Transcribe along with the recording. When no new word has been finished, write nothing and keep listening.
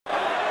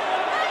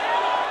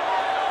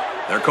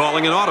They're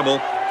calling an audible.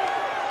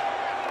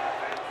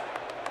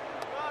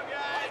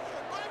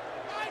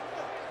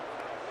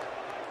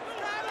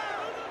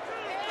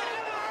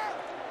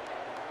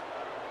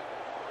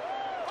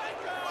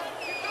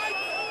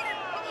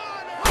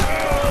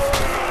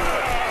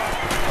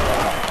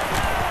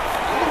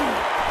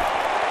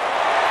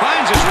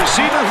 Finds his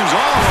receiver who's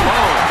all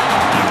alone.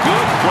 A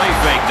good play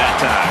fake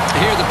that time.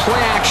 Here, the play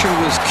action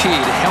was key.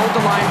 It held the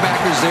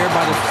linebackers there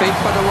by the fake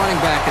by the running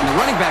back, and the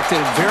running back did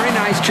a very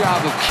nice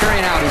job of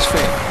carrying out his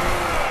fake.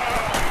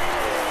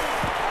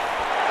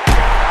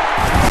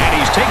 And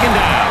he's taken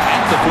down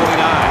at the 49.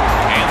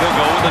 And they'll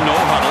go with a no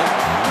huddle.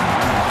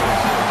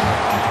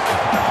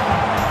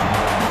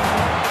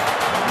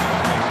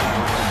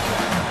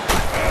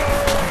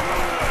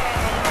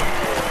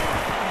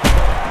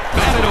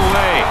 Batted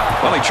away.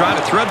 Well, he tried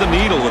to thread the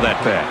needle with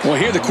that pass. Well,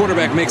 here the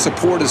quarterback makes a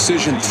poor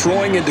decision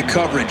throwing into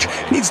coverage.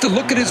 He needs to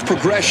look at his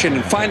progression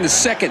and find the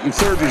second and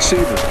third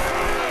receiver.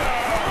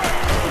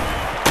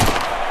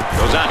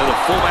 Goes out to the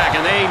fullback,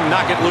 and they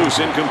knock it loose,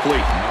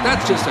 incomplete.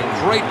 That's just a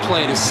great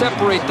play to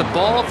separate the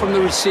ball from the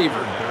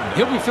receiver.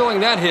 He'll be feeling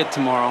that hit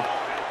tomorrow.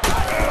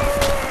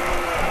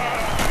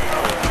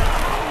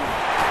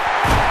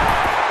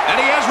 And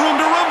he has room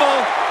to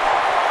rumble.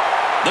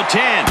 The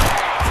 10.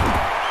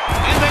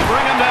 And they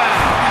bring him down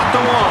at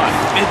the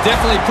 1. It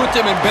definitely put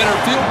them in better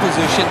field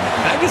position.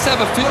 I just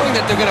have a feeling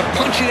that they're going to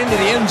punch it into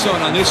the end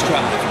zone on this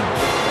drive.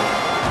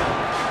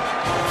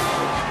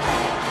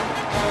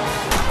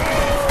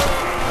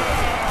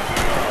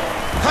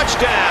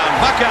 Touchdown,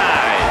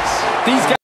 Buckeyes. These guys